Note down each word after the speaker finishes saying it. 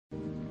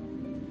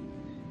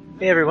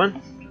Hey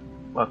everyone,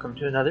 welcome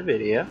to another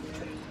video.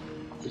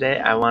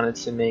 Today I wanted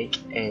to make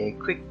a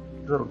quick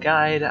little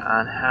guide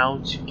on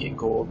how to get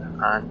gold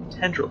on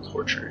Tendril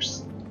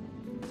Torchers.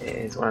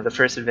 It's one of the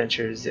first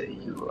adventures that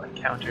you will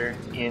encounter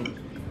in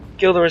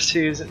Guild Wars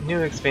 2's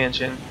new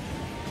expansion,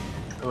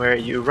 where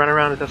you run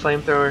around with a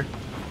flamethrower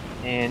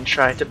and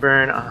try to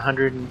burn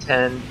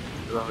 110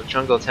 little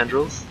jungle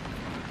tendrils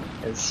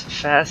as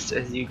fast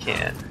as you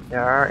can.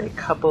 There are a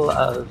couple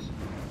of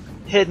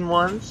hidden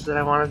ones that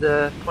I wanted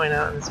to point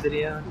out in this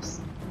video, just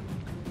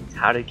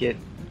how to get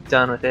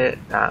done with it.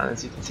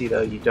 As you can see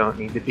though, you don't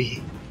need to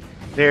be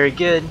very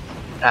good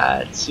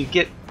to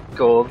get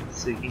gold,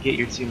 so you can get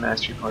your 2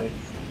 mastery points.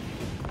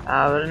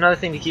 But another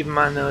thing to keep in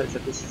mind though is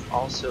that this is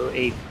also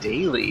a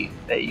daily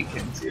that you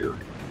can do,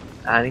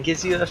 and it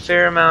gives you a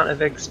fair amount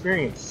of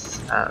experience.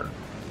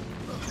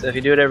 So if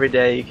you do it every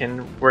day, you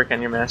can work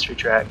on your mastery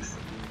tracks,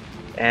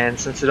 and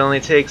since it only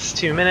takes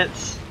 2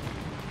 minutes,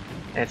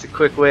 it's a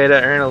quick way to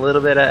earn a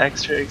little bit of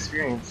extra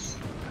experience.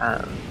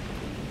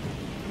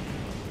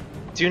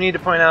 Do need to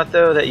point out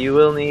though that you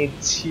will need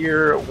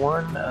tier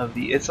 1 of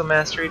the Itzel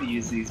Mastery to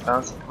use these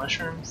bouncing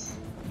mushrooms.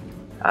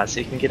 So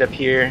you can get up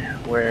here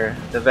where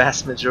the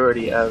vast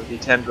majority of the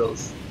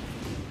tendrils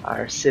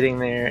are sitting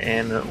there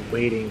and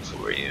waiting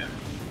for you.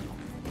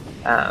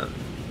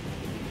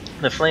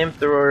 The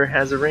flamethrower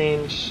has a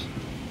range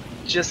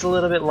just a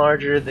little bit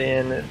larger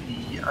than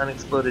the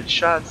unexploded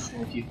shots,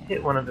 and if you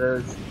hit one of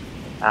those,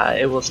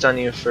 it will stun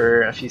you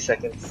for a few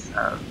seconds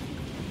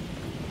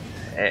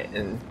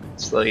and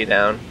slow you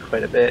down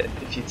quite a bit.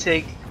 If you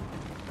take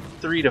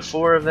 3 to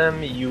 4 of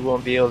them, you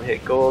won't be able to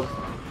hit gold,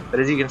 but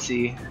as you can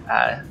see,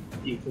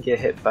 you can get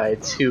hit by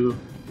 2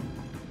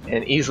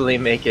 and easily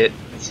make it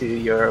to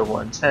your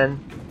 110.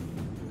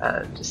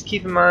 Just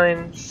keep in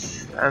mind,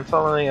 I'm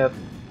following a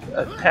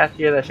path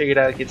here that I figured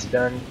out gets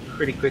done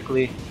pretty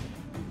quickly,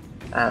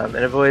 and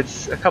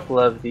avoids a couple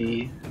of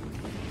the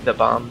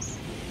bombs.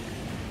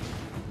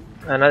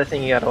 Another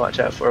thing you gotta watch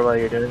out for while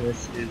you're doing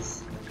this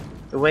is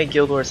the way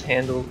Guild Wars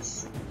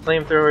handles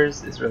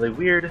flamethrowers is really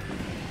weird.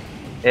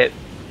 It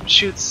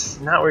shoots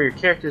not where your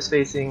character is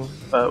facing,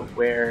 but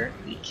where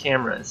the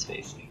camera is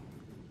facing.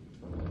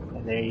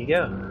 And there you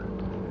go.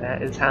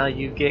 That is how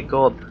you get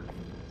gold.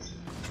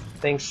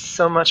 Thanks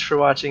so much for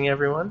watching,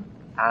 everyone.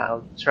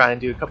 I'll try and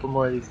do a couple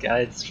more of these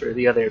guides for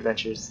the other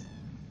adventures.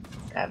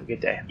 Have a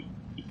good day.